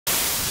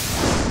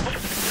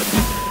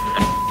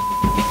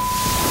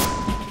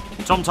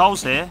Tom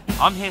Toal's here.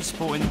 I'm here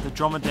supporting the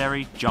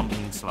Dromedary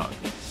jumping slug.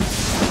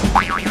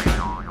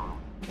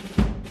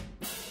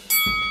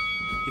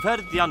 You've heard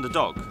of the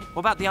underdog. What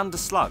about the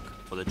underslug?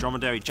 Well, the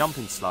Dromedary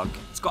jumping slug,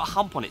 it's got a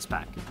hump on its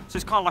back, so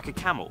it's kind of like a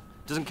camel.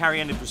 Doesn't carry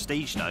any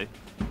prestige though.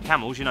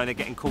 Camels, you know, they're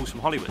getting calls from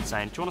Hollywood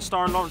saying, do you want to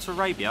star in Lawrence of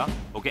Arabia?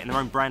 Or getting their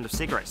own brand of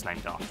cigarettes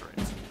named after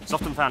it. It's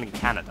often found in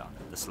Canada,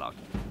 the slug.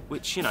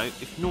 Which, you know,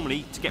 if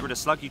normally to get rid of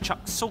slug, you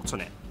chuck salt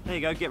on it. There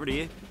you go, get rid of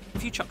you.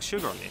 If you chuck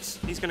sugar on this,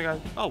 he's going to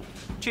go, oh,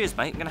 cheers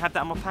mate, I'm going to have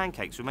that on my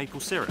pancakes with maple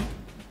syrup.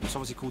 It's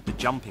obviously called the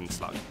jumping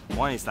slug.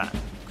 Why is that?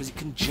 Because it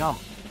can jump,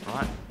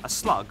 right? A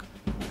slug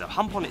with a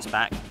hump on its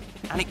back,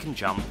 and it can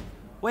jump.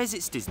 Where's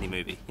its Disney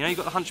movie? You know, you've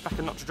got the Hunchback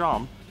of Notre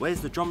Dame.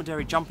 Where's the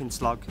Dromedary jumping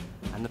slug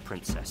and the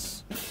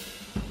princess?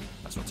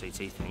 That's what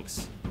TT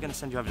thinks. We're going to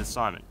send you over to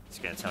Simon. He's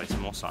going to tell you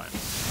some more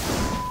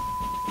science.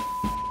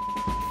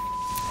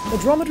 The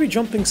Dromedary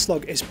jumping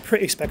slug is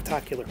pretty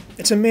spectacular.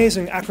 Its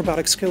amazing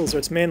acrobatic skills are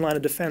its main line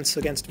of defense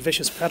against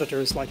vicious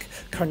predators like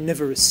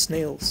carnivorous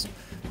snails.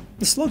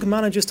 The slug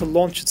manages to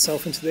launch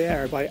itself into the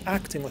air by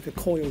acting like a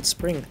coiled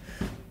spring.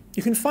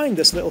 You can find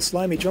this little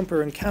slimy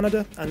jumper in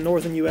Canada and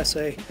northern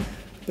USA,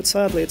 but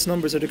sadly its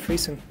numbers are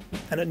decreasing,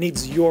 and it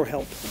needs your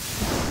help.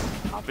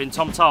 I've been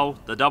Tom Toal,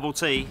 the double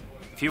T.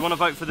 If you want to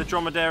vote for the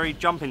Dromedary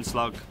jumping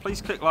slug,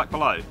 please click like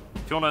below.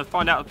 If you want to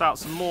find out about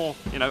some more,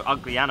 you know,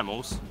 ugly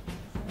animals,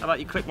 how about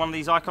you click one of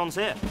these icons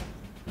here?